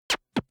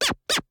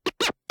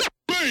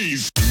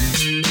Freeze!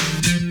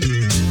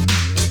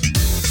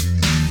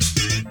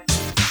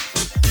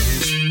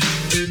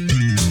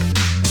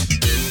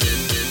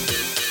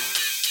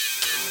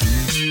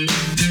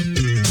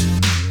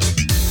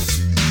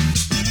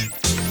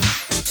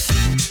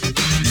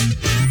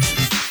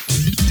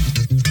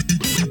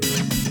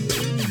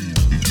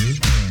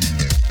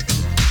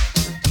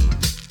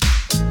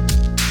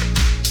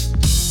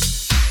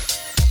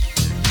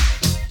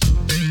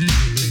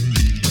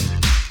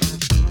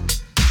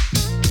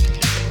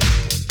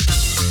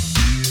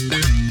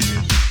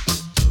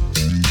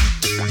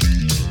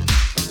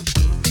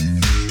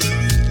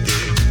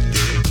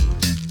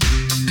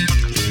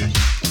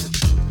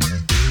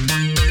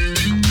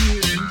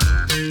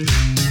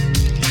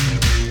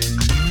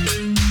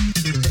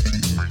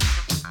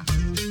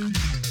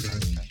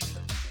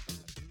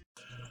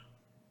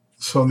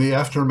 So in the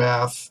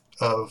aftermath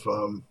of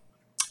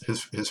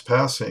his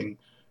passing,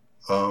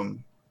 I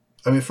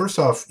mean, first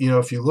off,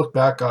 if you look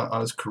back on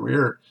his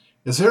career,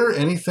 is there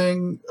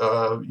anything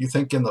you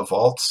think in the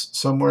vaults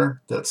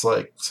somewhere that's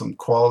like some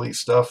quality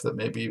stuff that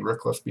maybe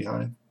Rick left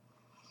behind?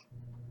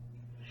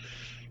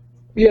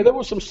 Yeah, there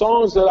were some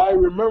songs that I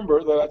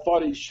remember that I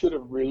thought he should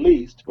have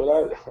released, but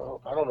I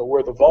don't know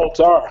where the vaults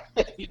are,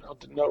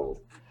 to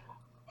know.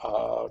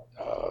 Uh,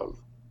 uh,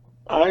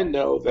 I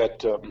know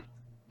that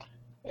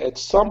at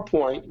some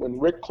point when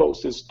Rick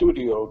closed his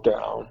studio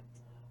down,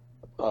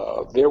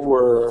 there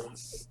were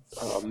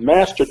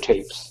master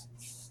tapes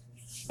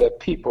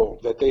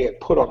that they had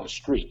put on the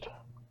street,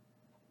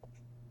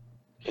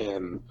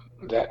 and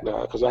that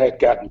because I had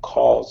gotten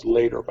calls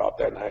later about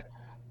that, and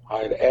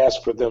I had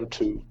asked for them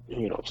to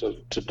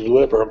to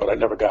deliver, but I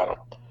never got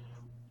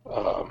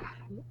them.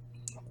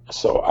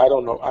 So I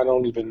don't know. I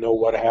don't even know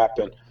what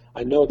happened.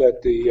 I know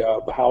that the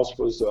house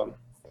was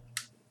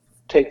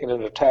taken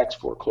in a tax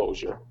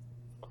foreclosure,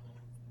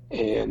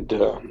 and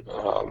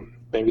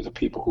maybe the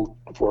people who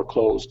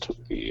foreclosed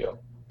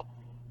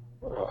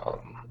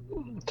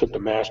took the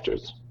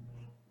masters,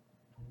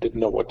 didn't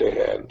know what they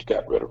had, and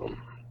got rid of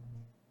them.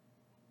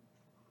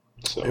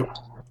 It, So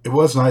it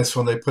was nice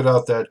when they put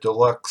out that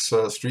deluxe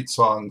Street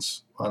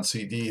Songs on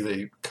CD.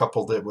 They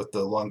coupled it with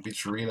the Long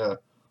Beach Arena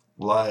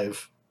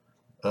live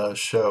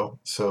show,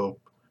 so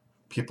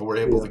people were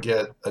able to yeah.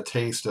 get a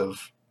taste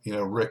of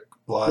Rick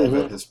live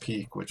at hmm his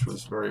peak, which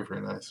was very,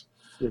 very nice.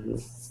 hmm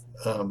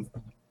Um,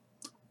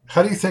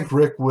 how do you think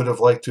Rick would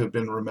have liked to have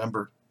been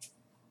remembered?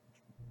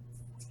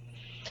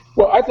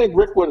 Well, I think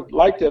Rick would have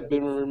liked to have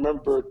been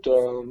remembered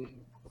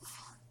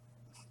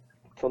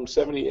from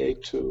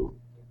 '78 to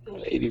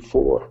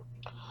 '84,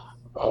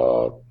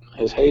 uh,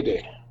 his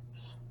heyday,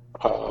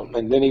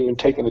 and then even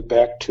taking it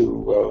back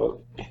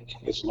to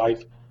his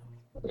life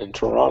in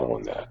Toronto,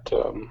 and that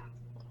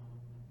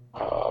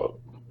uh,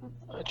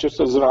 just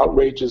as an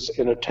outrageous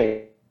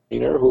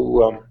entertainer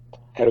who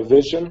had a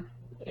vision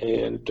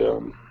and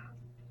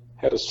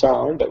had a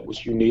sound that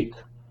was unique,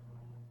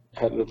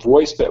 had a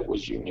voice that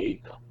was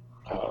unique,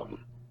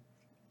 um,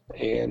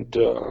 and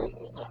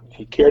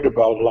he cared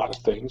about a lot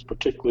of things,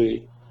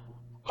 particularly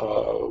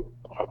uh,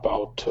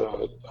 about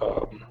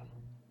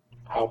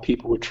how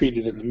people were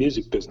treated in the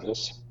music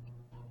business.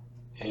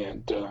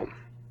 And uh,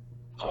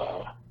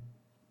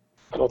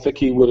 I don't think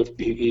he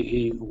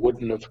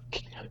wouldn't have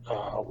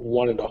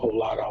wanted a whole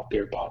lot out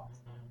there about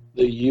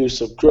the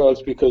use of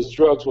drugs, because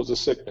drugs was a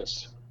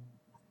sickness.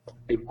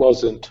 It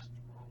wasn't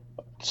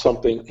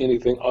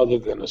anything other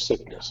than a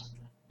sickness.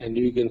 And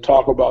you can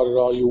talk about it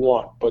all you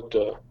want, but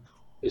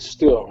it's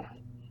still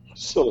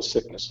a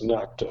sickness.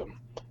 Not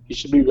He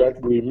should be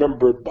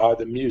remembered by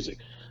the music.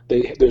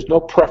 There's no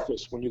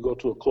preface when you go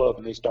to a club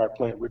and they start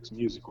playing Rick's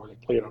music or they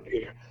play it on the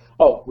air.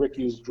 Oh, Rick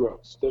used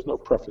drugs. There's no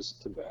preface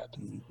to that,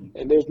 Mm-hmm.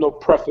 and there's no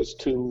preface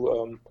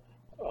to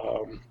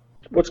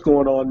what's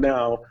going on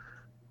now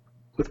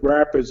with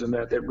rappers and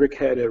that Rick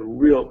had a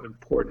real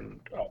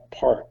important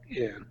part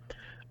in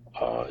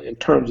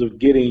terms of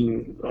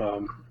getting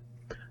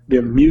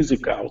their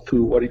music out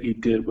through what he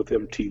did with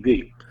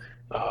MTV.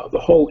 The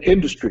whole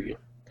industry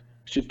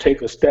should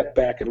take a step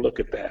back and look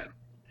at that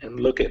and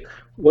look at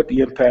what the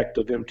impact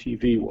of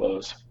MTV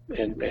was,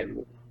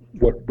 and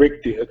what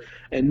Rick did.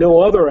 And no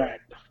other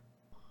act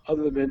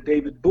other than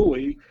David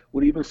Bowie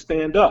would even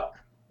stand up.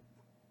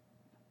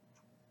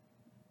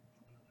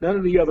 None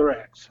of the other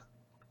acts.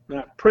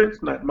 Not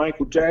Prince, not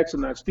Michael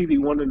Jackson, not Stevie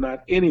Wonder,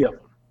 not any of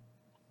them.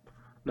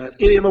 Not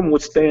any of them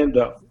would stand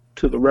up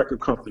to the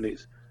record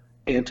companies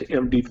and to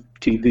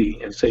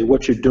MTV and say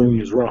what you're doing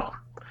is wrong.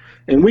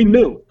 And we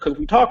knew, because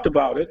we talked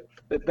about it,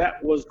 that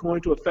that was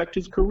going to affect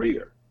his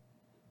career.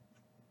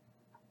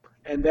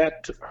 And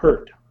that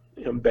hurt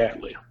him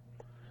badly,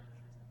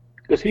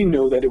 because he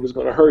knew that it was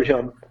going to hurt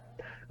him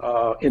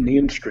in the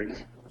industry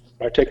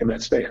by taking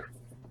that stand.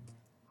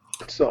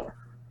 So,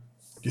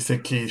 Do you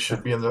think he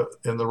should be in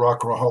the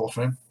Rock and Roll Hall of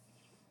Fame?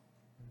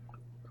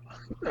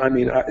 I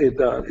mean,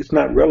 it's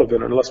not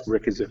relevant unless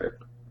Rick is in it.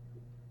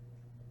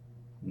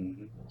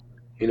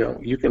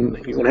 Mm-hmm. You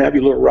can have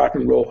your little Rock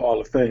and Roll Hall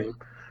of Fame,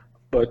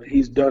 but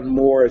he's done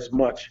more as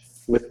much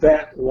with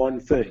that one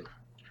thing.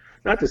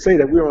 Not to say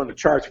that we were on the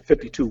charts for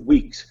 52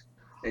 weeks,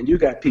 and you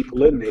got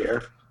people in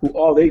there who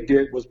all they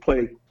did was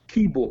play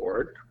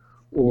keyboard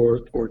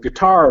or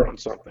guitar on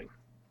something,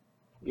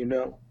 you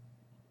know,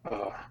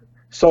 uh,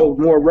 sold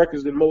more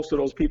records than most of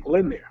those people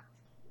in there.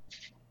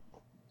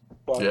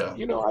 But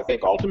Yeah. I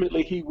think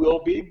ultimately he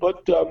will be.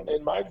 But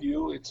in my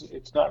view,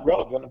 it's not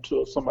relevant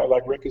until somebody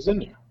like Rick is in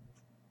there.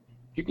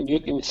 You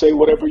can say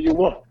whatever you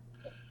want.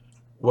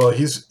 Well,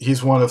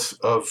 he's one of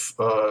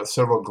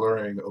several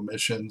glaring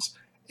omissions,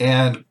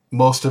 and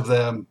most of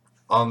them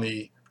on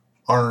the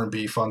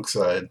R&B funk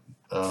side.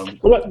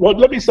 Well,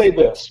 let me say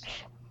this.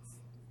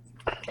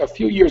 A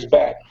few years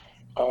back,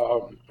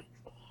 um,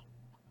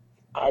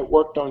 I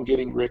worked on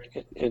getting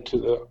Rick into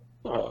the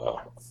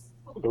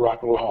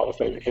Rock and Roll Hall of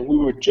Fame, and we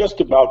were just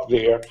about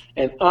there,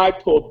 and I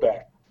pulled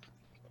back.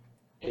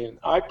 And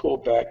I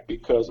pulled back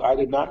because I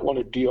did not want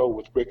to deal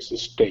with Rick's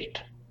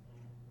estate.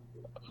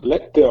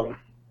 Let them,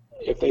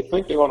 if they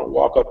think they're going to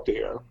walk up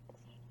there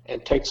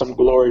and take some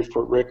glory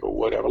for Rick or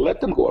whatever,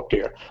 let them go up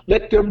there.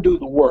 Let them do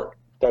the work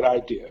that I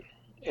did.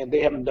 And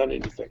they haven't done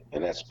anything.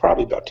 And that's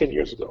probably about 10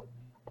 years ago.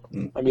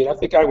 Mm. I mean, I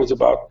think I was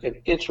about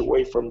an inch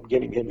away from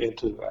getting him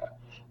into that.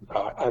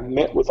 I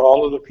met with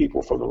all of the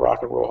people from the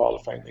Rock and Roll Hall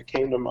of Fame. They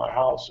came to my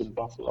house in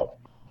Buffalo,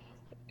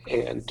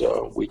 and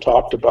we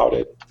talked about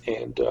it,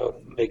 and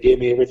they gave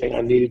me everything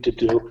I needed to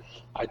do.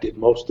 I did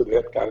most of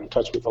it, got in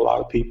touch with a lot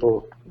of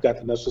people, got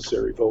the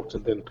necessary votes,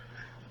 and then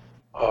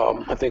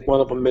I think one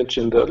of them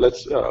mentioned,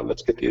 let's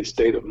get the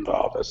estate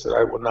involved. I said,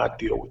 I will not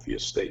deal with the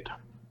estate.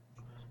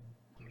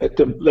 Let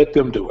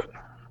them do it,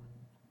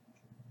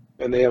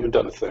 and they haven't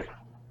done a thing.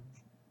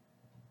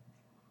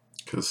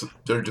 Because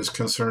they're just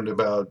concerned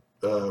about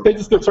They're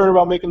just concerned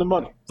about making the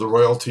money. the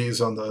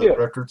royalties on the Yeah,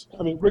 records.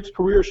 I mean, Rick's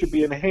career should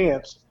be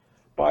enhanced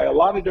by a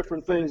lot of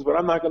different things, but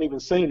I'm not going to even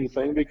say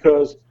anything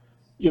because,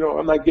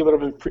 I'm not giving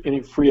them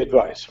any free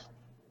advice.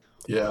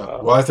 Yeah. Uh,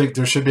 Well, I think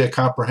there should be a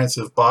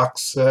comprehensive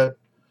box set.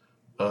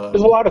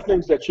 there's a Um, lot of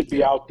things that should be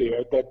yeah. out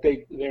there that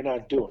they're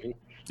not doing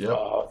Yep.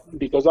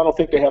 because I don't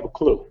think they have a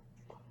clue.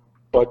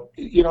 But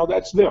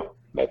that's them.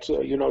 That's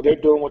they're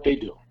doing what they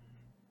do.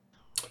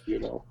 You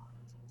know,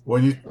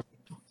 When you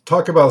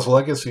talk about his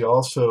legacy,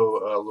 also,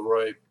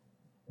 Leroy,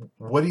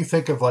 what do you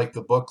think of like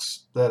the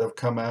books that have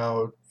come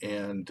out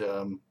and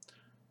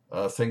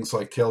things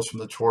like Tales from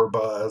the Tour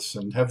Bus?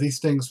 And have these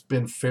things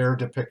been fair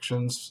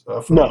depictions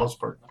for the no, most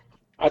part?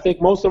 I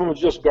think most of them are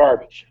just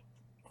garbage.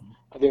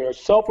 They're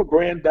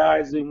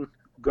self-aggrandizing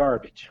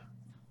garbage.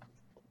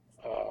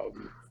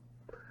 Um,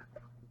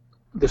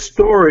 the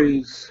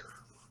stories,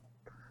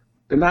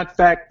 they're not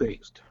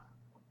fact-based.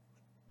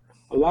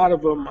 A lot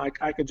of them,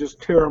 I could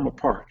just tear them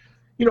apart.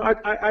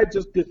 I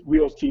just did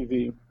Reels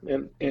TV,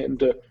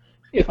 and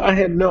if I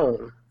had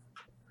known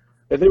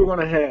that they were going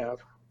to have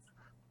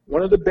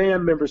one of the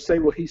band members say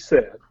what he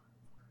said,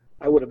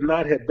 I would have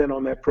not had been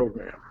on that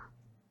program.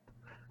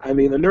 I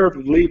mean, the nerve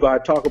of Levi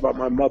talk about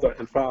my mother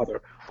and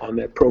father on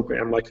that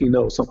program like he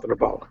knows something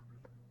about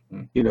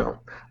them. Mm.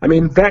 I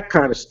mean, that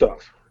kind of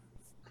stuff.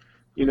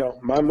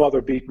 My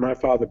mother beat my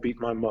father, beat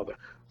my mother.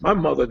 My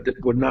mother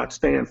would not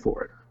stand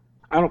for it.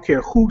 I don't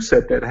care who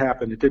said that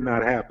happened, it did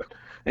not happen.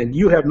 And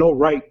you have no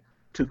right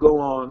to go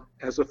on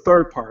as a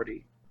third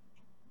party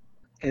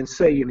and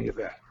say any of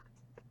that.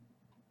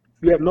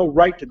 You have no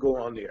right to go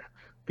on there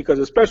because,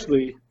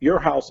 especially, your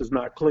house is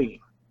not clean.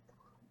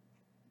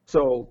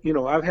 So,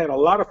 I've had a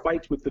lot of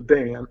fights with the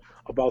band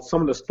about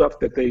some of the stuff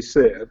that they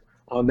said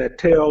on that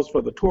Tales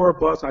for the Tour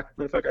Bus.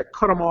 In fact, I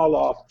cut them all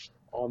off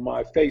on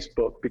my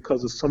Facebook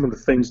because of some of the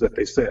things that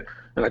they said.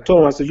 And I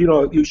told them, I said,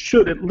 you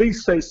should at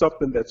least say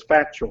something that's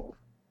factual.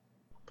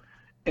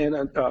 And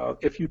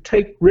if you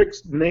take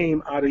Rick's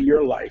name out of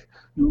your life,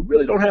 you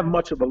really don't have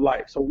much of a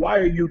life. So why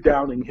are you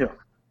downing him?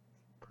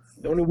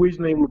 The only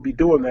reason they would be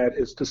doing that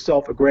is to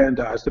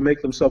self-aggrandize, to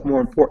make themselves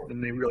more important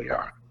than they really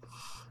are.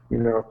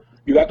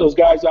 You got those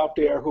guys out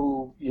there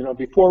who,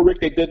 before Rick,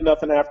 they did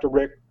nothing. After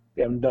Rick,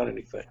 they haven't done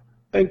anything.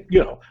 And,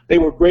 they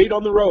were great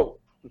on the road,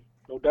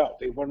 no doubt.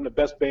 They were one of the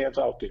best bands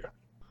out there.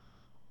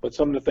 But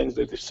some of the things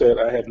that they said,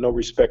 I had no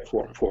respect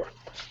for them for.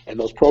 And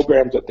those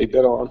programs that they've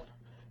been on,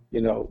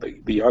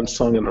 the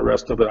unsung and the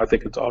rest of it, I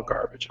think it's all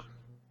garbage.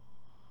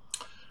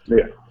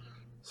 Yeah.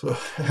 So,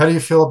 how do you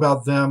feel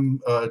about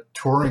them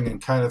touring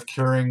and kind of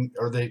carrying?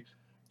 Are they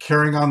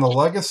carrying on the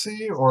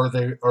legacy, or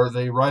are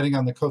they riding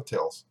on the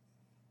coattails?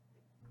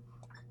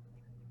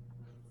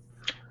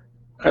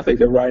 I think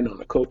they're riding on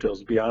the coattails,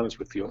 to be honest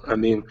with you. I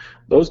mean,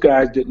 those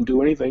guys didn't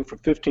do anything for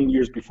 15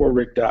 years before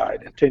Rick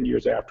died and 10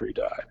 years after he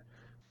died.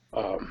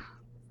 Um,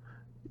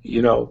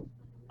 you know,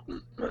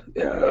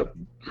 uh,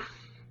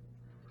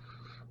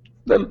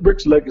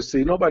 Rick's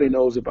legacy, nobody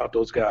knows about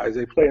those guys.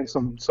 They play in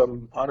some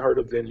unheard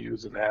of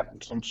venues and that,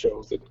 and some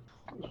shows that,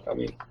 I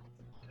mean,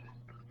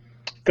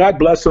 God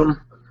bless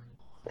them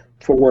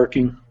for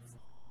working.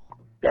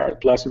 God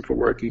bless them for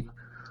working.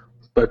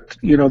 But,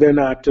 they're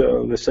not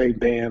the same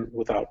band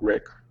without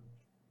Rick,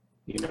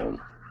 you know.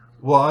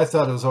 Well, I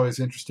thought it was always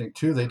interesting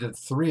too. They did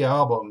 3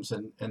 albums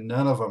and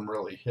none of them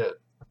really hit.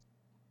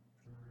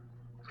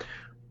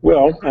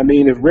 Well, I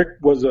mean, if Rick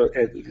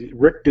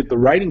did the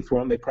writing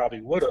for him, they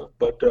probably would have.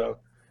 But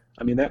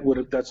I mean,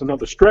 that's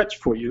another stretch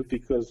for you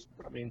because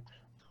I mean,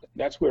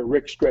 that's where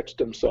Rick stretched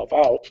himself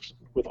out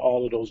with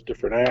all of those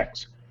different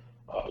acts.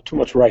 Too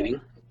much writing.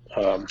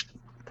 Um,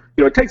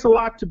 it takes a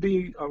lot to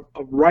be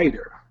a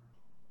writer.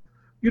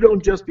 You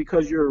don't just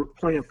because you're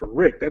playing for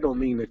Rick, that don't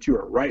mean that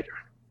you're a writer.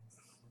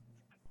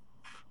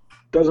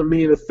 Doesn't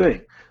mean a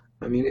thing.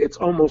 I mean, it's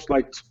almost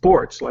like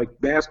sports, like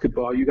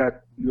basketball. You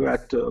got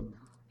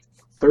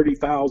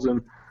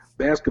 30,000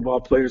 basketball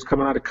players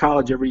coming out of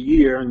college every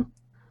year, and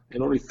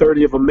only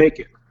 30 of them make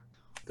it.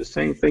 The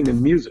same thing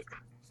in music.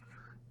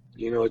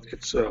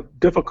 It's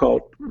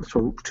difficult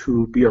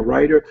to be a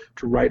writer,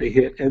 to write a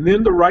hit, and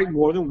then to write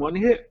more than one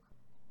hit.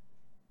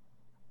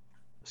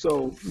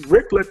 So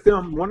Rick let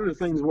them, one of the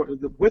things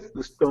with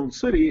the Stone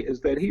City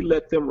is that he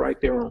let them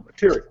write their own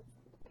material.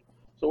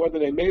 So whether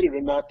they made it or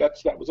not, that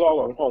was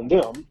all on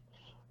them.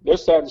 They're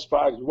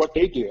satisfied with what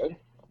they did,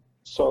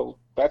 so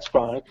that's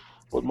fine.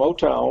 With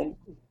Motown,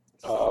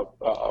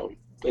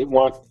 they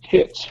want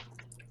hits.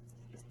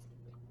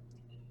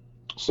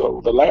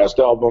 So the last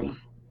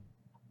album,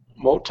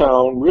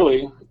 Motown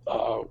really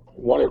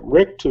wanted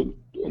Rick to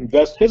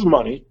invest his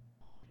money,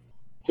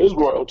 his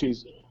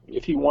royalties,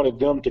 if he wanted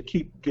them to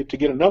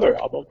get another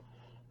album,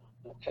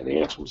 and the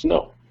answer was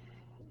no.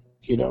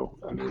 I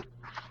mean,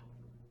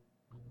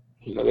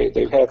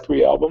 they've had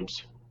 3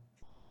 albums.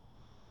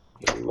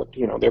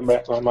 They're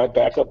on my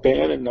backup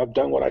band, and I've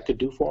done what I could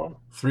do for them.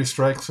 3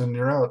 strikes and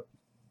you're out.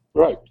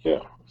 Right.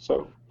 Yeah.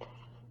 So,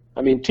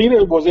 I mean,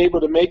 Tina was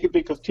able to make it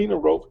because Tina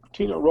wrote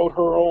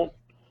her own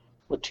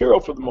material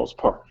for the most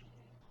part.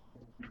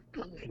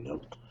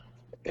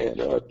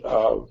 And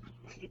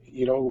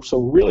so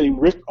really,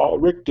 all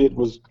Rick did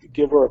was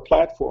give her a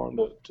platform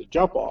to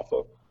jump off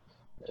of,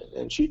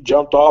 and she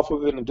jumped off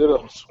of it and did a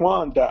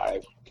swan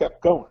dive,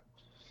 kept going.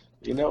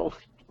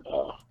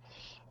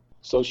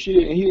 So he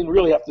didn't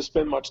really have to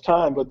spend much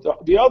time, but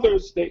the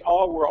others, they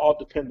were all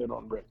dependent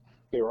on Rick.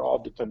 They were all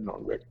dependent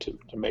on Rick to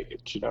make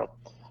it,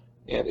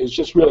 and it's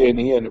just really, in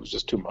the end, it was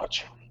just too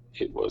much.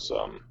 It was,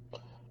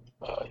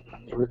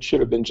 Rick should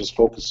have been just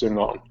focusing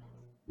on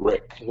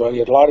Rick. He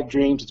had a lot of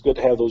dreams. It's good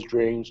to have those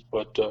dreams,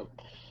 but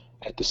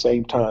at the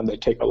same time, they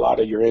take a lot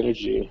of your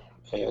energy,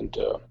 and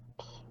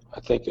I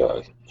think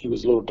he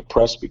was a little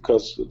depressed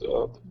because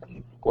of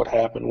what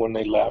happened when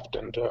they left,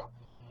 and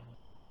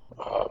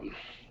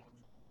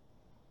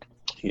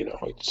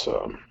it's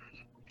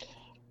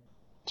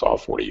all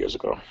 40 years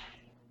ago.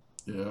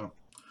 Yeah.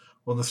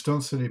 Well, the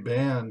Stone City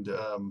Band,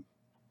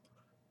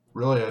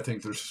 really, I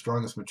think their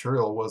strongest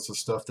material was the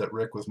stuff that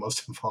Rick was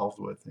most involved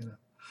with.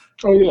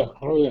 Oh yeah.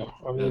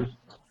 I mean,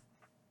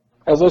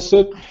 as I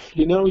said,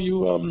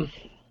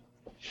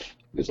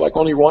 there's like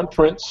only one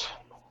Prince,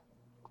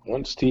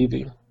 one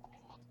Stevie.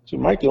 So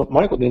Michael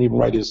didn't even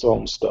write his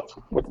own stuff.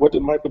 What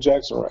did Michael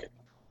Jackson write?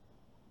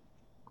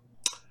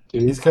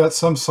 He's got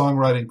some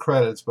songwriting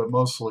credits, but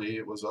mostly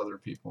it was other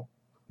people.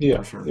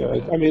 Yeah, sure. Yeah.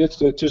 I mean,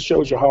 it just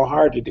shows you how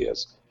hard it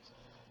is.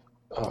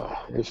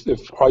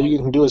 If all you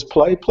can do is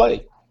play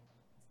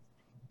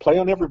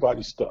on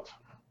everybody's stuff.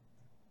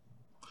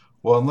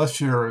 Well, unless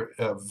you're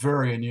a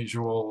very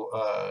unusual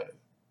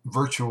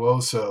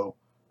virtuoso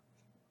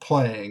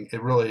playing,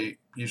 it really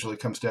usually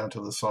comes down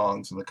to the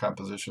songs and the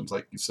compositions.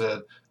 Like you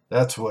said,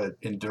 that's what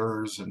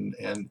endures and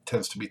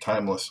tends to be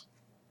timeless.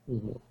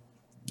 Mm-hmm.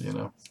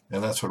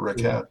 And that's what Rick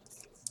had.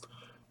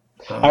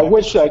 I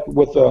wish a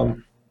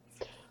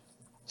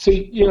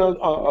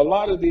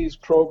lot of these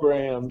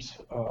programs,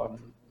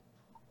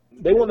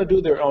 they want to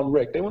do their own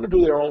Rick. They want to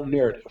do their own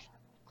narrative.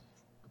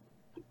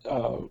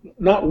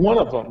 Not one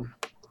of them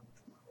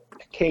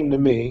came to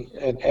me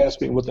and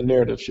asked me what the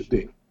narrative should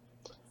be.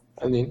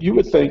 I mean, you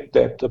would think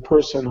that the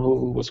person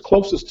who was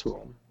closest to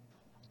him,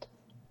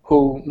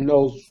 who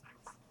knows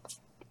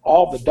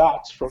all the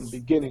dots from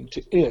beginning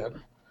to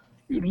end,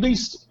 you at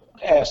least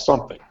ask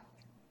something,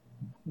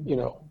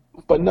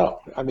 But no,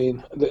 I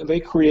mean, they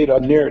create a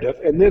narrative,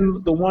 and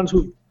then the ones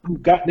who've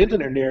gotten into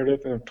their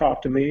narrative and have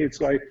talked to me, it's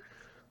like,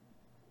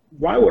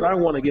 why would I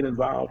want to get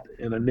involved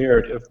in a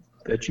narrative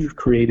that you've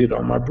created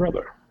on my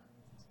brother?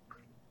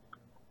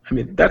 I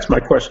mean, that's my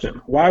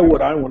question. Why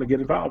would I want to get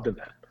involved in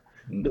that?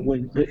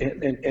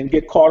 And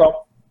get caught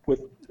up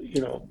with,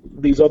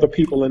 these other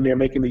people in there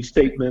making these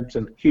statements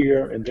and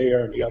here and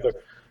there and the other.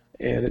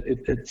 And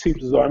it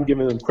seems as though I'm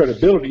giving them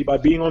credibility by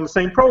being on the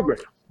same program.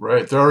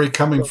 Right, they're already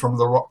coming from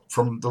the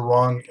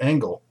wrong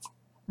angle.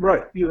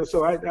 Right,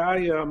 so I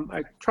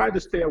tried to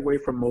stay away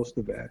from most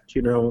of that,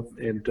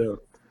 and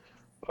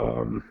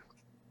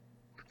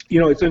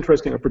it's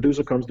interesting. A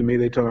producer comes to me,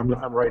 they tell me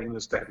I'm writing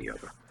this, that, and the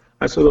other.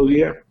 I said, oh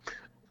yeah,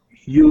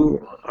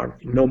 you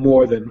know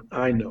more than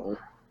I know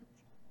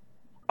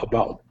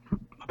about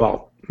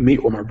me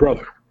or my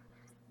brother.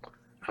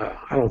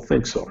 I don't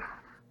think so.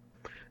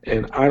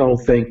 And I don't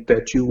think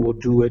that you will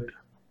do it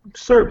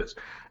service.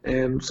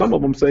 And some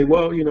of them say,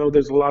 well,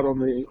 there's a lot on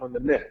the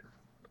net.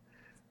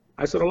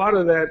 I said, a lot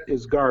of that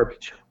is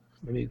garbage.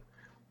 I mean,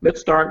 let's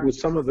start with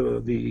some of the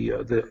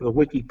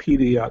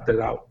Wikipedia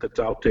that's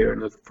out there,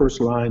 and the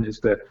first line is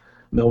that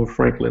Melvin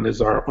Franklin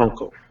is our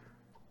uncle.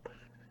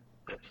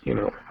 You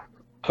know,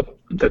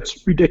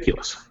 that's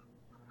ridiculous.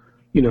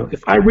 You know,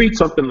 if I read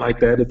something like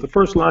that, if the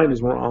first line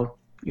is wrong,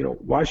 you know,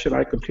 why should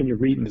I continue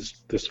reading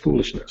this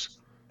foolishness?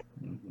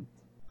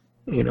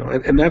 You know,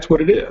 and that's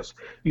what it is.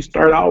 You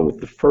start out with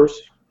the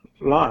first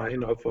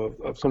line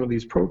of some of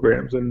these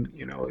programs, and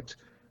you know,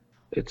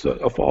 it's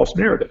a false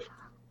narrative.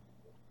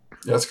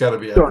 That's got to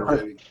be So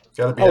aggravating.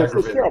 Got to be it's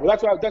aggravating. terrible.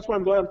 That's why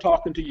I'm glad I'm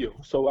talking to you,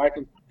 so I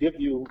can give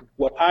you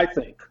what I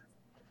think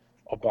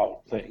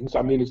about things.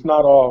 I mean, it's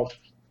not all,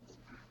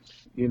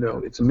 you know,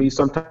 it's me.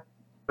 Sometimes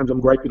I'm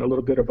griping a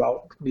little bit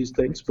about these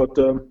things, but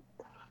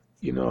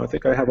you know, I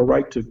think I have a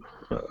right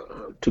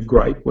to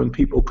gripe when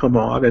people come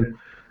on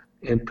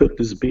and put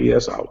this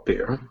BS out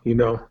there. You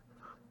know,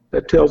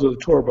 that Tales of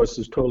the Tour Bus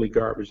is totally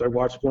garbage. I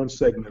watched one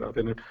segment of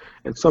it,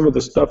 and some of the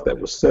stuff that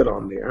was said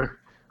on there.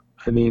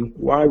 I mean,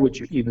 why would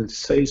you even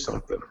say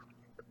something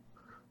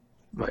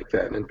like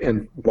that?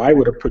 And why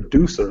would a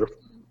producer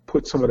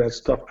put some of that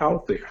stuff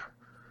out there?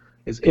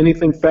 Is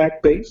anything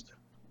fact-based?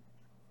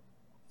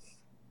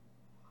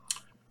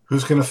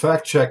 Who's going to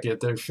fact check it?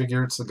 They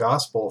figure it's the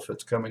gospel if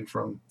it's coming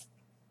from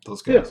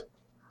those guys.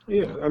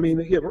 Yeah. I mean,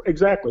 yeah,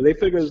 exactly. They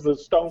figure the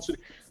Stone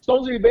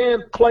City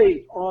Band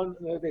played on.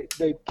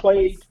 They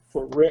played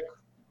for Rick,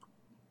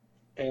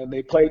 and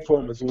they played for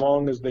him as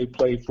long as they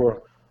played for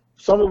him.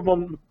 Some of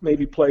them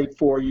maybe played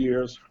 4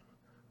 years,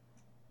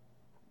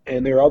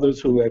 and there are others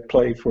who had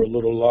played for a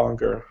little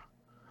longer.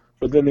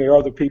 But then there are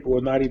other people who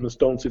are not even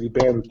Stone City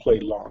Band who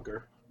played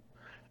longer.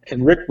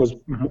 And Rick was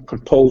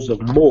composed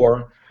of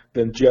more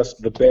than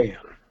just the band.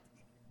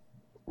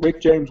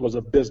 Rick James was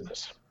a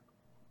business.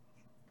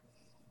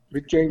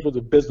 Rick James was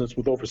a business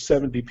with over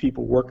 70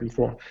 people working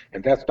for him,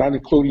 and that's not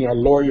including our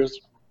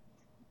lawyers,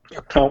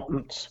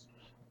 accountants,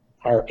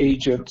 our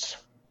agents,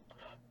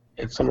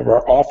 and some of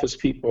our office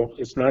people.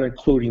 It's not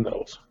including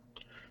those.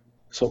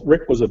 So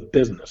Rick was a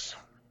business.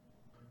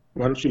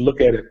 Why don't you look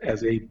at it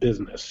as a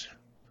business?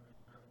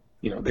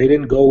 You know, they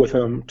didn't go with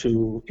him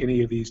to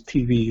any of these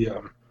TV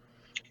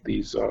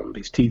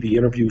TV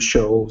interview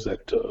shows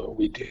that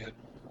we did,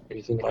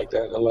 anything like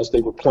that, unless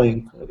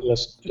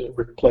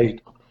Rick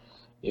played.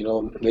 You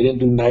know, they didn't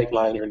do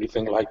Nightline or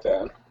anything like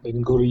that. They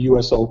didn't go to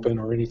U.S. Open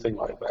or anything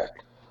like that.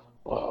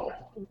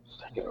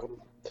 You know,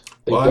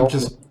 Well,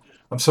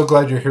 I'm so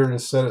glad you're here to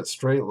set it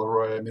straight,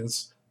 Leroy. I mean,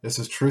 this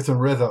is truth and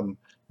rhythm,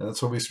 and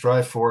that's what we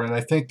strive for. And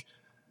I think,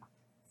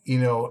 you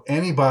know,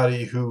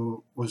 anybody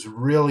who was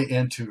really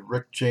into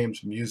Rick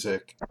James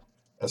music,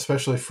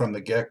 especially from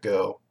the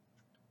get-go,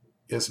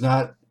 is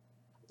not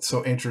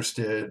so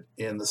interested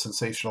in the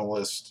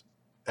sensationalist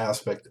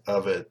aspect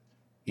of it,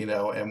 you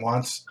know, and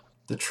wants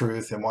the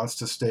truth and wants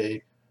to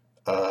stay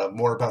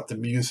more about the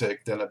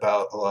music than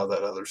about a lot of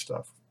that other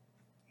stuff.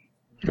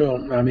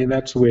 Well, I mean,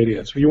 that's the way it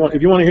is. If you want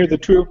to hear the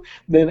truth,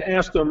 then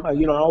ask them.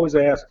 You know, I always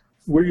ask,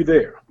 were you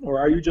there, or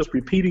are you just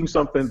repeating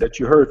something that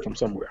you heard from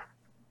somewhere?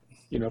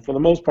 You know, for the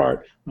most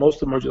part,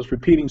 most of them are just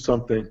repeating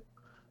something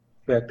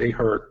that they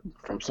heard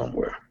from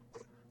somewhere.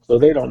 So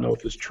they don't know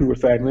if it's true or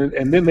fact,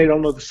 and then they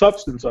don't know the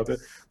substance of it,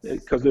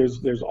 because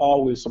there's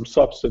always some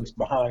substance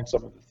behind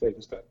some of the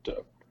things that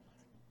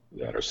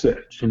are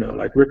said. You know,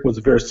 like Rick was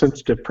a very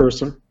sensitive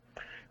person,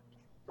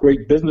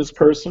 great business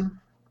person,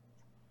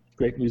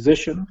 great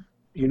musician.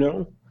 You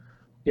know,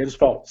 he had his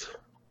faults.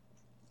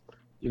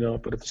 You know,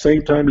 but at the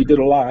same time, he did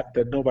a lot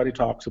that nobody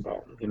talks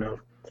about. You know,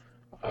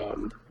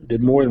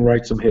 did more than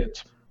write some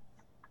hits.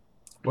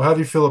 Well, how do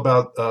you feel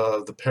about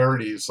the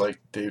parodies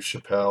like Dave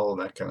Chappelle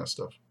and that kind of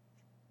stuff?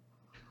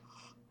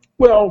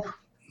 Well,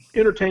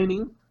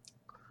 entertaining.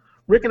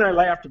 Rick and I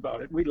laughed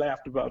about it. We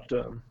laughed about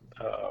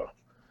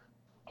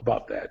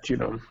that, you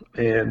know.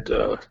 And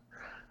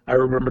I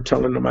remember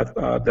telling him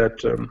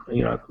that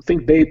you know, I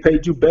think Dave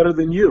paid you better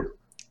than you.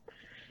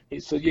 He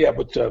said, yeah,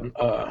 but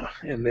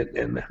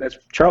and that's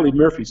Charlie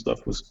Murphy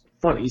stuff was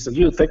funny. He said,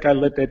 you think I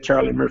let that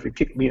Charlie Murphy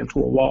kick me into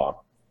a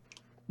wall?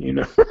 You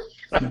know.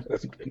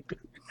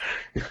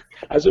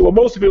 I said, well,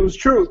 most of it was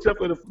true, except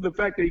for the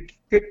fact that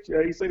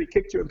he said he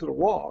kicked you into the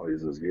wall. He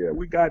says, yeah,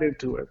 we got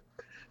into it.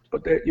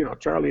 But that, you know,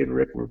 Charlie and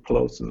Rick were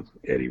close, and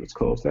Eddie was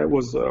close. That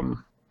was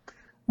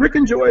Rick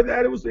enjoyed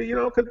that. It was, you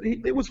know, 'cause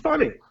it was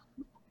funny.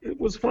 It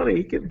was funny.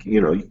 He can,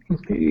 you know, he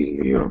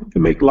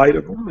can make light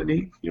of them, and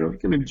he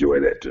can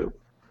enjoy that too.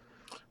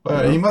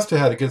 Well, he must have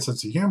had a good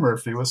sense of humor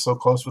if he was so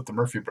close with the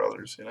Murphy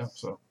brothers, you know.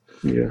 So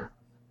yeah.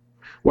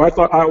 Well,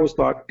 I always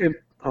thought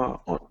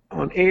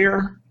on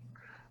air,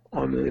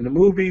 in the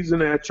movies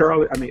and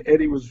that,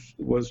 Eddie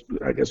was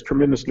I guess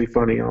tremendously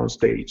funny on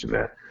stage and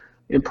that.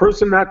 In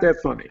person, not that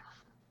funny.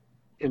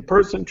 In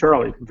person,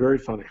 Charlie, very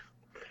funny.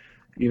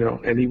 You know,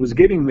 and he was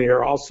getting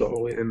there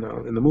also in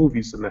the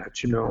movies and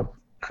that. You know,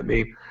 I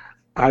mean,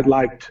 I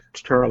liked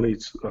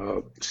Charlie's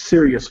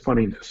serious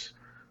funniness.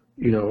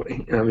 You know,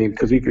 I mean,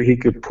 because he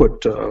could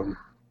put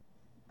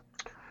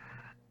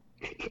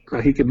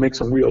he could make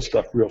some real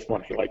stuff real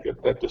funny, like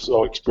that. This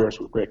whole experience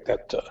with Rick,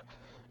 that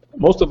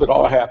most of it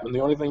all happened.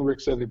 The only thing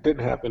Rick said that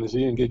didn't happen is he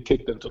didn't get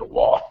kicked into the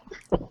wall.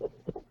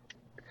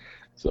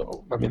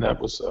 So, I mean, that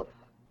was.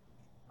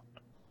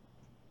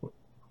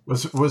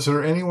 Was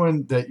there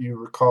anyone that you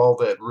recall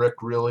that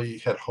Rick really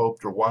had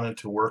hoped or wanted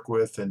to work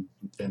with and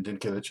didn't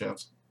get a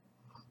chance?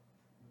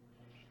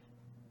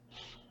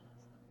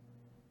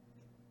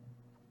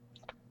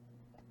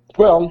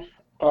 Well,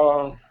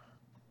 I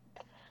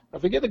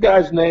forget the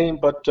guy's name,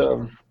 but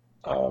the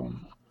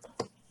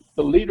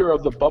leader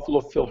of the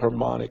Buffalo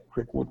Philharmonic,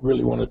 Rick Wood,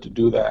 really wanted to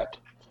do that.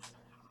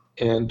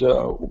 And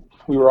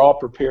we were all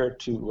prepared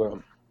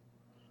to,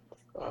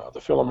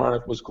 the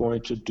Philharmonic was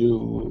going to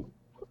do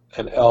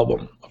an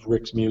album of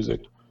Rick's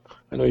music.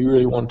 I know he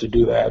really wanted to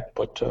do that,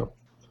 but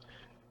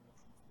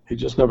he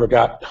just never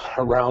got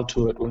around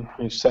to it. When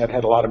he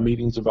had a lot of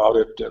meetings about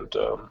it, and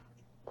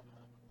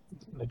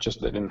it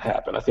just didn't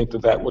happen. I think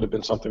that would have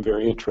been something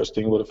very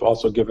interesting. It would have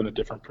also given a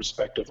different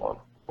perspective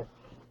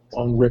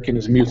on Rick and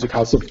his music,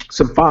 how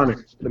symphonic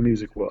the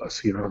music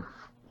was, you know,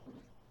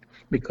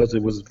 because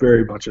it was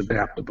very much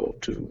adaptable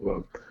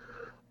to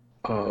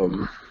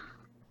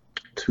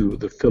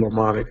the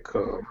Philharmonic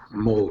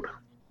mode.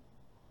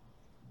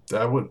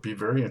 That would be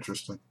very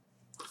interesting.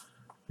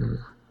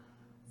 Mm.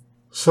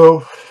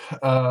 So,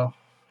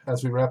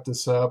 as we wrap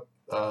this up,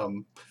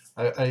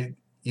 I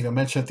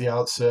mentioned at the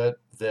outset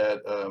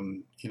that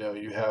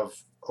you have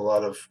a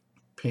lot of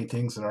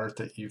paintings and art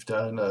that you've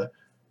done.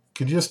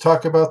 Could you just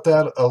talk about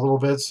that a little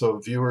bit so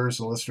viewers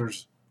and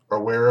listeners are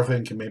aware of it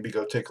and can maybe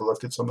go take a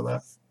look at some of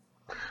that?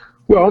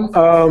 Well,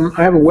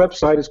 I have a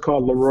website. It's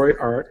called Leroy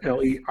Art,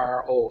 Leroi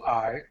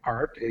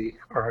Art,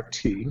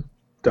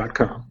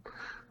 ART.com.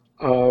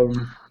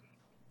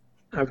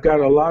 I've got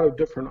a lot of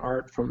different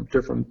art from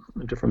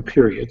different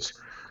periods.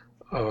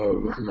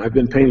 I've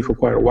been painting for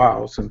quite a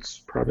while,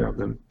 since probably I've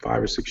been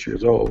 5 or 6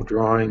 years old,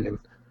 drawing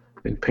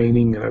and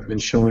painting, and I've been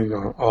showing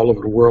all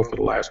over the world for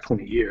the last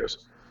 20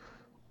 years.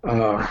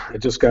 I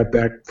just got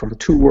back from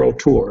 2 world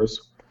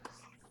tours.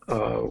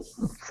 I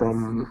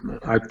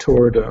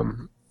toured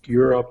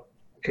Europe,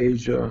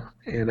 Asia,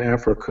 and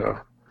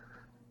Africa,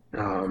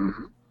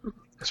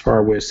 as far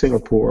away as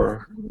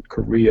Singapore,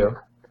 Korea,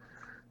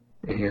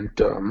 and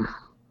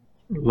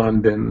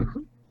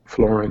London,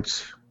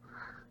 Florence.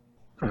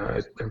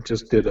 I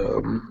just did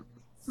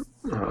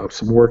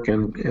some work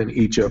in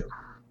Egypt.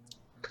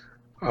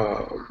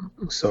 But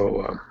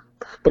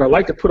I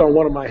like to put on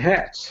one of my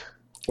hats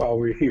while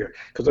we're here,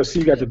 because I see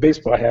you got the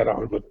baseball hat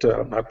on, but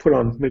I put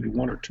on maybe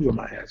 1 or 2 of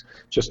my hats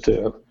just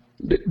to.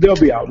 They'll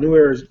be out. New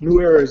Era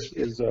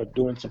is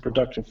doing some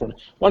production for me.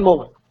 One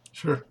moment.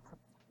 Sure.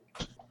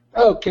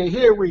 Okay,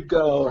 here we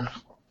go.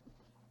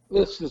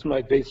 This is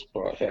my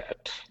baseball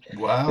hat.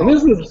 Wow. And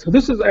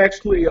this is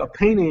actually a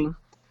painting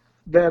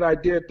that I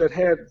did that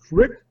had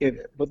Rick in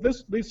it. But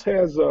this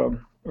has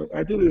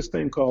I do this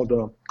thing called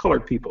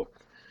colored people,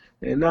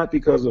 and not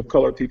because of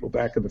colored people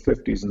back in the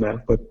 50s and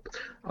that, but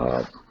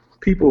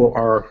people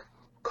are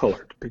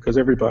colored because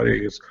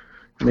everybody is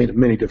made of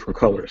many different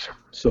colors.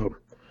 So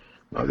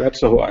that's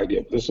the whole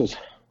idea. This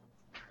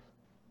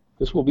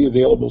will be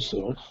available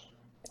soon.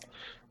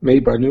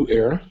 Made by New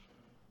Era.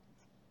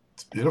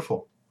 It's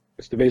beautiful.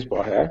 It's the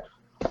baseball hat.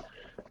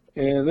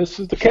 And this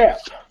is the cap,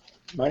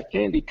 my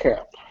Andy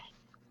cap.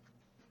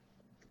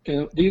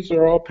 And these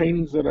are all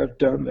paintings that I've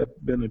done that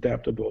have been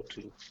adaptable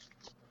to.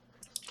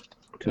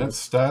 That's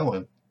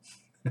styling.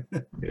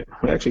 Yeah,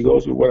 it actually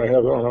goes with what I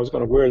have on. I was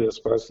going to wear this,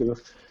 but I said,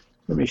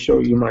 let me show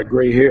you my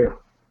gray hair.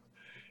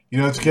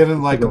 It's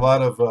getting like a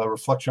lot of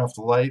reflection off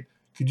the light.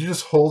 Could you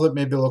just hold it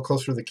maybe a little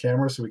closer to the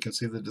camera so we can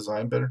see the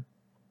design better?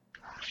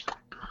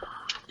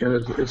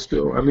 And it's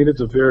still, I mean,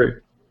 it's a very,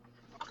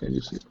 can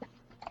you see?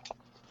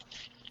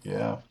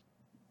 Yeah.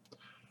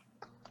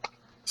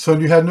 So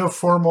you had no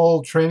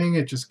formal training;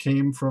 it just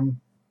came from.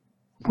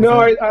 No,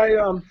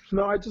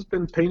 I just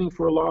been painting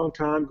for a long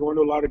time, going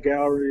to a lot of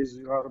galleries,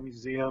 a lot of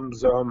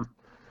museums. I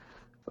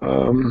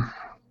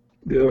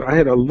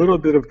had a little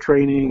bit of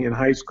training in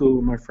high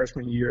school, my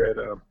freshman year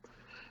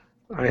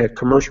I had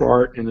commercial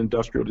art and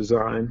industrial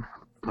design.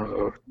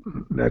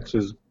 That's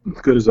as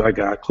good as I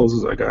got, close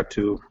as I got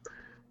to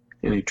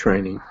any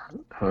training.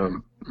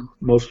 For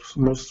the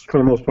most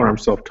part, I'm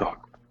self-taught.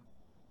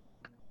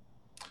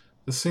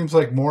 This seems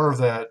like more of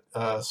that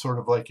sort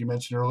of like you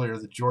mentioned earlier,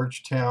 the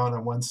Georgetown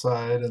on one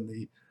side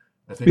and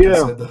I think you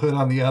said the hood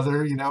on the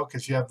other,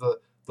 because you have the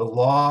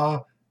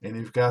law and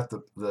you've got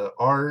the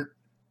art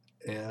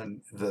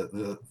and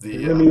the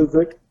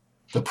music,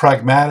 the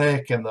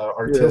pragmatic and the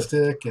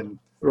artistic, and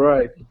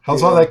right.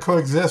 How's all that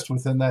coexist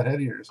within that head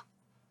of yours?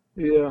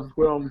 Yeah,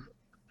 well,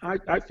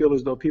 I feel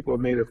as though people are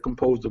made of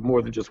composed of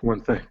more than just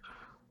one thing,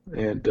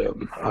 and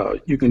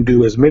you can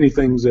do as many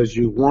things as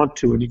you want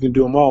to, and you can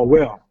do them all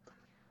well,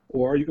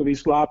 or you can be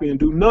sloppy and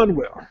do none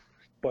well.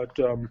 But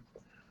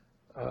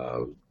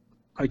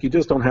like, you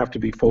just don't have to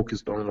be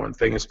focused on one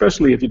thing,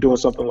 especially if you're doing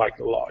something like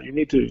the law. You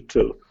need to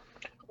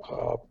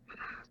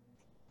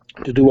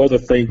do other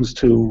things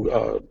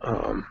to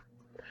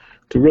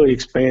really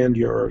expand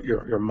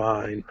your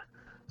mind,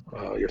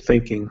 your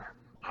thinking.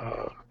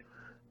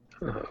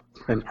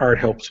 and art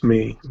helps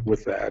me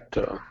with that,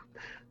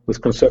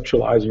 with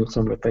conceptualizing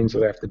some of the things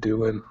that I have to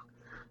do and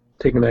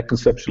taking that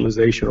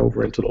conceptualization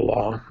over into the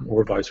law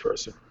or vice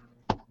versa.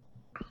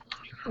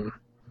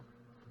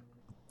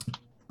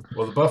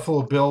 Well, the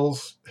Buffalo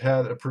Bills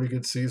had a pretty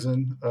good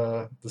season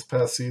this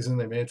past season.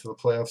 They made it to the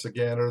playoffs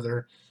again. Are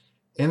there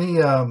any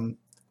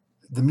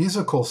the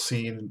musical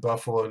scene in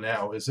Buffalo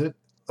now? Is it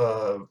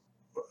uh,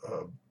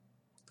 uh,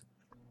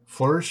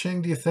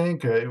 flourishing? Do you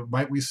think?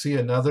 Might we see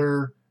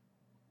another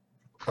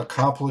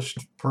accomplished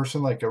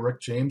person like a Rick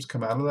James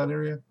come out of that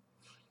area?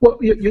 Well,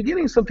 you're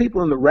getting some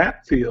people in the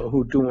rap field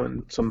who are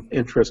doing some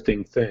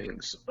interesting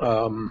things.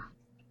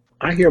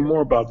 I hear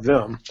more about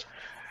them.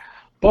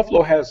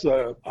 Buffalo has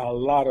a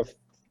lot of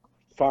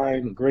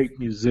fine, great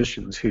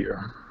musicians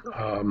here,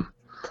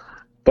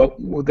 but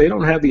they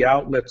don't have the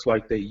outlets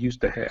like they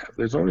used to have.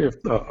 There's only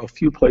a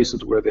few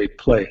places where they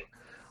play.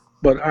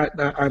 But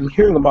I'm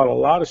hearing about a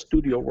lot of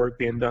studio work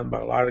being done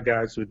by a lot of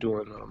guys who are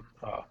doing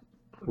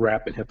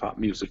rap and hip hop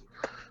music.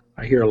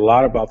 I hear a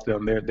lot about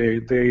them.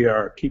 They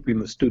are keeping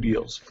the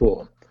studios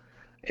full,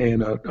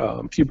 and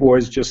a few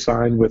boys just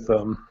signed with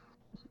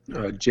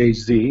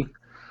Jay-Z,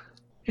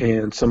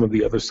 and some of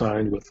the others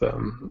signed with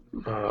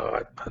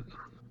I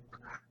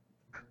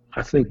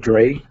think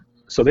Dre.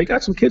 So they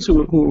got some kids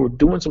who are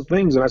doing some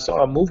things, and I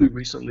saw a movie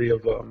recently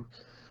of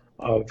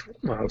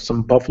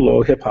some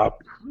Buffalo hip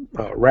hop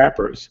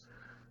rappers,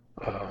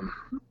 um,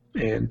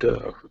 and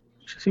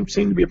seemed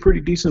to be a pretty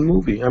decent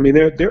movie. I mean,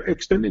 they're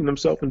extending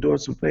themselves and doing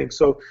some things.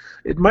 So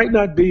it might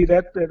not be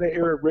that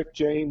era of Rick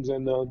James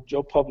and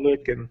Joe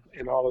Public and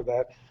all of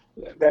that.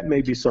 That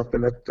may be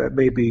something that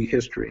may be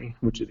history,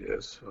 which it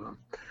is.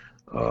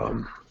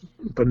 Um,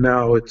 but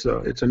now it's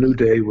a new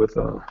day with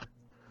the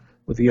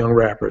young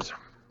rappers.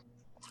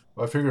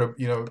 Well, I figure,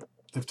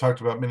 they've talked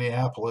about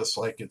Minneapolis,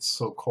 like it's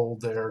so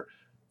cold there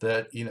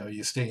that,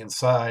 you stay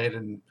inside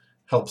and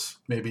helps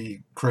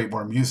maybe create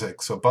more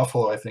music. So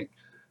Buffalo, I think,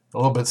 a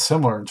little bit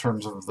similar in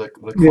terms of the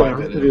Yeah,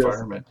 climate and it is.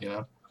 environment.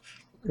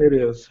 It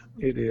is.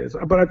 It is.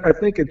 But I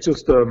think it's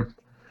just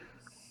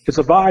it's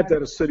a vibe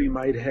that a city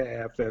might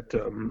have that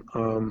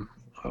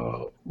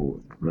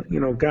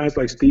guys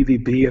like Stevie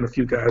B and a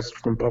few guys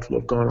from Buffalo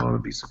have gone on to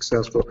be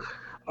successful.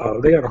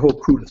 They got a whole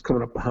crew that's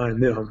coming up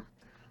behind them.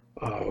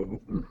 Uh,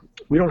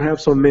 we don't have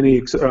so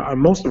many.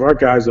 Most of our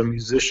guys are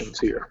musicians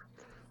here.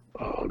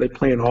 They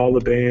play in all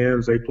the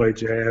bands. They play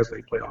jazz.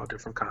 They play all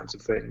different kinds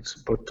of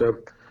things. But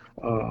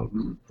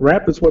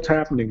rap is what's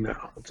happening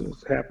now. It's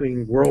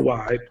happening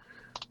worldwide,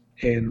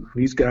 and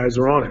these guys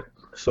are on it.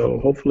 So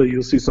hopefully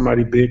you'll see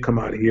somebody big come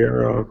out of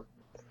here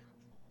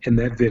in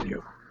that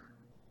venue.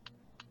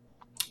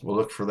 We'll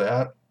look for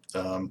that.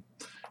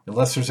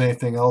 Unless there's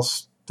anything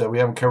else that we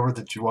haven't covered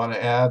that you want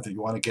to add, that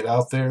you want to get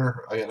out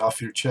there, I get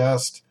off your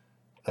chest,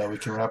 we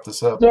can wrap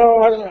this up.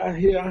 No,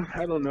 yeah,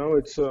 I don't know.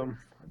 It's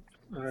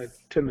I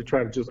tend to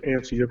try to just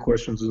answer your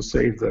questions and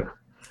save the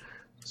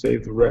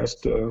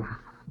rest.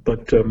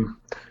 But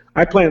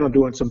I plan on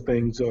doing some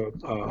things,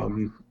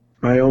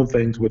 my own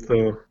things with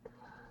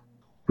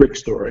Rick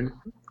Story.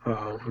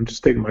 I'm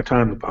just taking my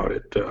time about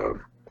it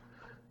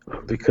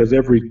because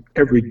every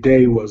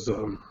day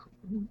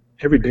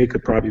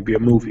could probably be a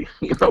movie.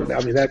 I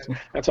mean that's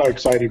how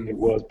exciting it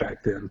was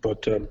back then.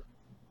 But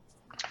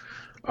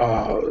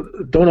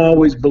don't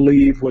always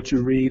believe what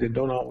you read, and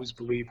don't always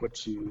believe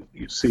what you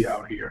see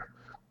out here.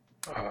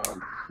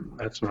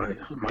 That's my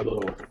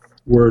little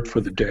word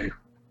for the day.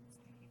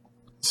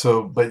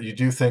 So, but you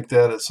do think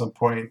that at some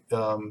point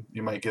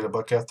you might get a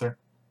book out there?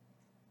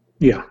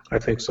 Yeah, I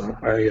think so.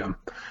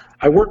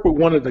 I work with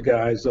one of the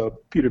guys,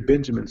 Peter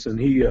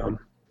Benjaminson.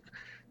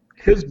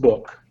 His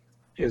book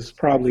is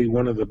probably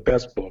one of the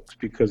best books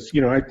because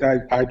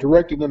I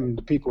directed them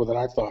to people that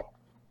I thought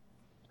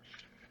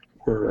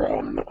were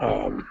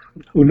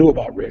who knew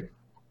about Rick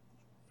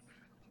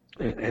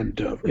and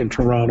in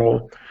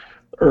Toronto,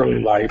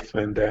 early life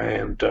and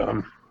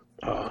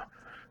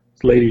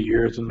later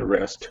years and the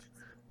rest.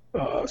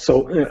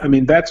 So I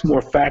mean that's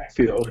more fact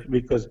filled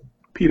because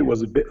Peter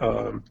was a bit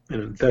an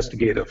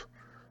investigative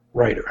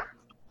writer.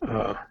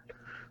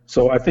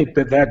 So I think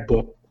that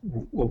book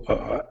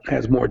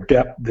has more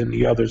depth than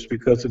the others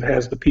because it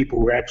has the people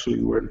who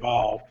actually were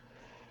involved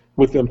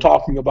with them,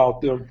 talking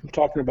about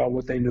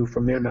what they knew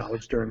from their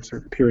knowledge during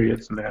certain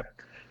periods and that.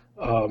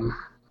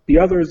 The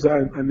others,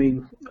 I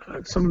mean,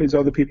 some of these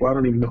other people, I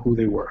don't even know who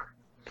they were.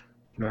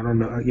 I don't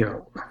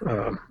know,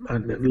 I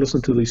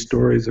listen to these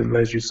stories, and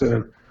as you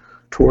said,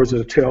 Tours of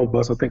the Tail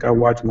Bus, I think I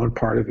watched one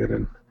part of it,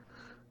 and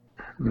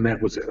that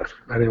was it.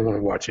 I didn't want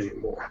to watch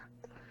anymore,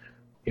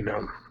 and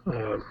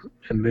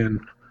then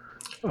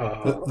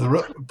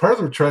Part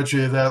of the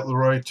tragedy of that,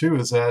 Leroy, too,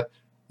 is that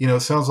it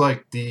sounds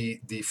like the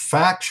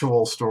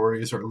factual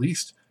stories are at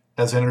least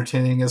as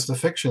entertaining as the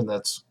fiction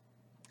that's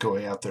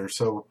going out there.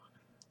 So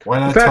why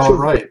not tell it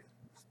right?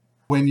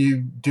 When you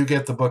do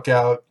get the book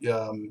out,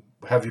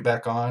 have you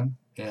back on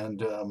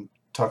and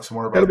talk some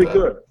more about that. That'll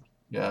be good.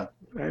 Yeah,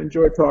 I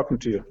enjoy talking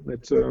to you.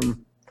 It's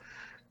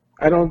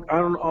I don't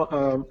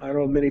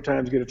many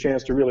times get a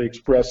chance to really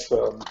express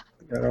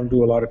I don't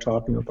do a lot of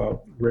talking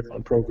about riff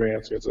on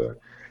programs.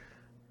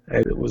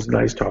 It was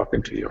nice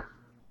talking to you.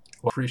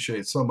 Well,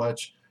 appreciate so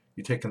much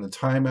you taking the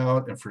time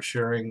out and for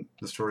sharing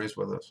the stories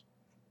with us.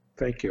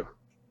 Thank you.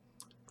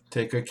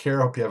 Take good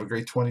care. Hope you have a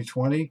great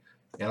 2020,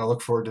 and I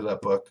look forward to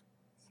that book.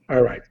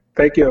 All right.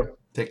 Thank you.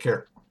 Take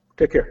care.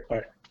 Take care.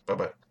 Bye.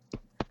 Bye-bye.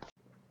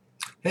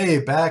 Hey,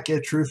 back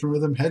at Truth and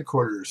Rhythm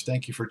headquarters.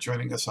 Thank you for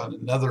joining us on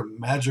another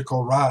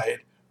magical ride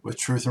with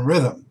Truth and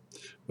Rhythm.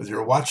 Whether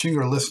you're watching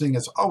or listening,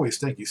 as always,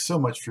 thank you so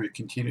much for your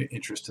continued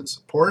interest and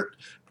support.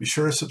 Be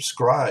sure to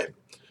subscribe.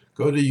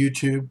 Go to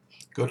YouTube.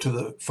 Go to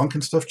the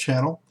Funkin' Stuff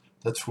channel.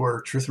 That's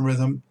where Truth and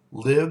Rhythm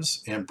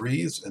lives and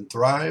breathes and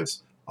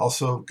thrives.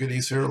 Also,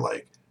 goodies here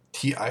like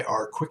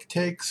TIR Quick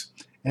Takes.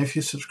 And if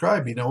you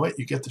subscribe, you know what?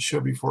 You get the show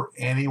before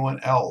anyone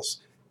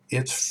else.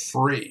 It's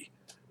free.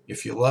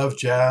 If you love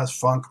jazz,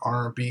 funk,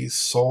 R&B,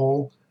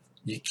 soul,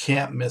 you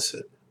can't miss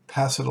it.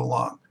 Pass it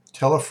along.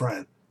 Tell a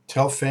friend.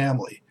 Tell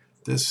family.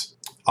 This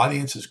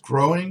audience is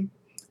growing,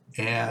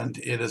 and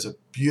it is a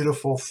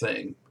beautiful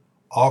thing,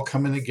 all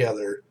coming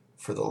together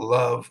for the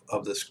love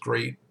of this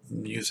great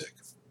music.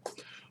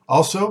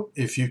 Also,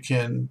 if you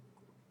can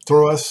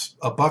throw us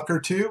a buck or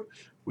two,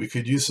 we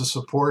could use the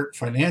support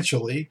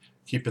financially,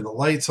 keeping the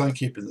lights on,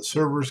 keeping the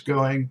servers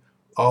going,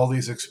 all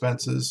these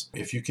expenses.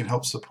 If you can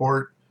help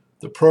support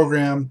the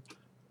program,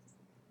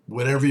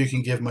 whatever you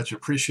can give, much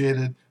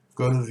appreciated.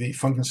 Go to the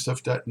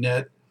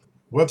funkinstuff.net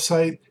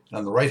website, and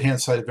on the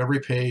right-hand side of every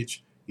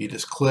page, you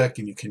just click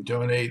and you can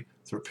donate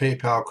through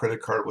PayPal,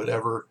 credit card,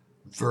 whatever.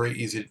 Very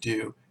easy to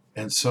do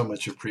and so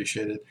much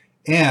appreciated.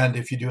 And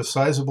if you do a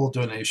sizable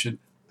donation,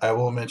 I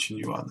will mention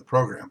you on the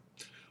program.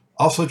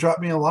 Also, drop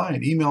me a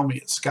line. Email me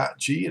at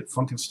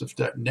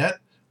scottg@funkinstuff.net.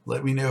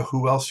 Let me know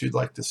who else you'd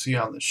like to see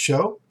on the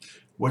show,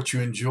 what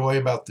you enjoy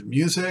about the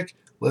music.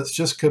 Let's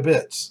just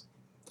kibitz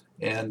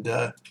and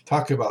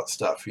talk about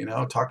stuff,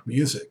 talk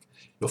music.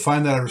 You'll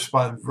find that I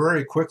respond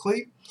very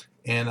quickly,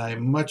 and I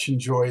much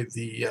enjoy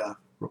the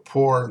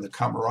rapport and the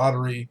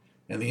camaraderie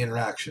and the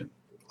interaction.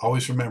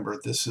 Always remember,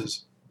 this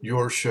is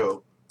your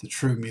show, The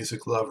True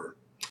Music Lover.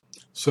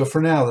 So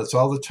for now, that's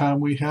all the time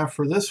we have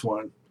for this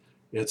one.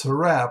 It's a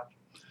wrap.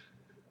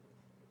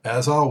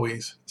 As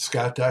always,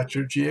 Scott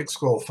Dr. GX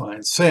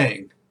Goldfine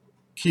saying,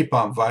 keep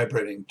on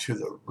vibrating to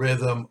the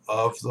rhythm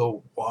of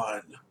the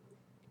one.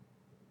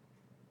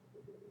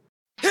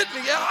 Hit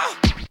me, yeah!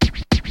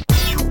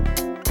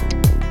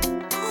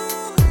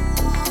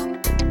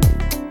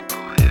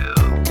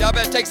 Y'all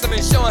better take some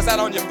insurance out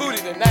on your booty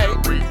tonight.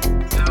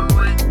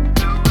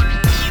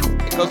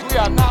 Because we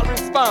are not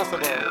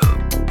responsible.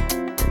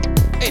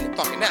 Ain't it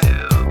fucking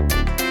that?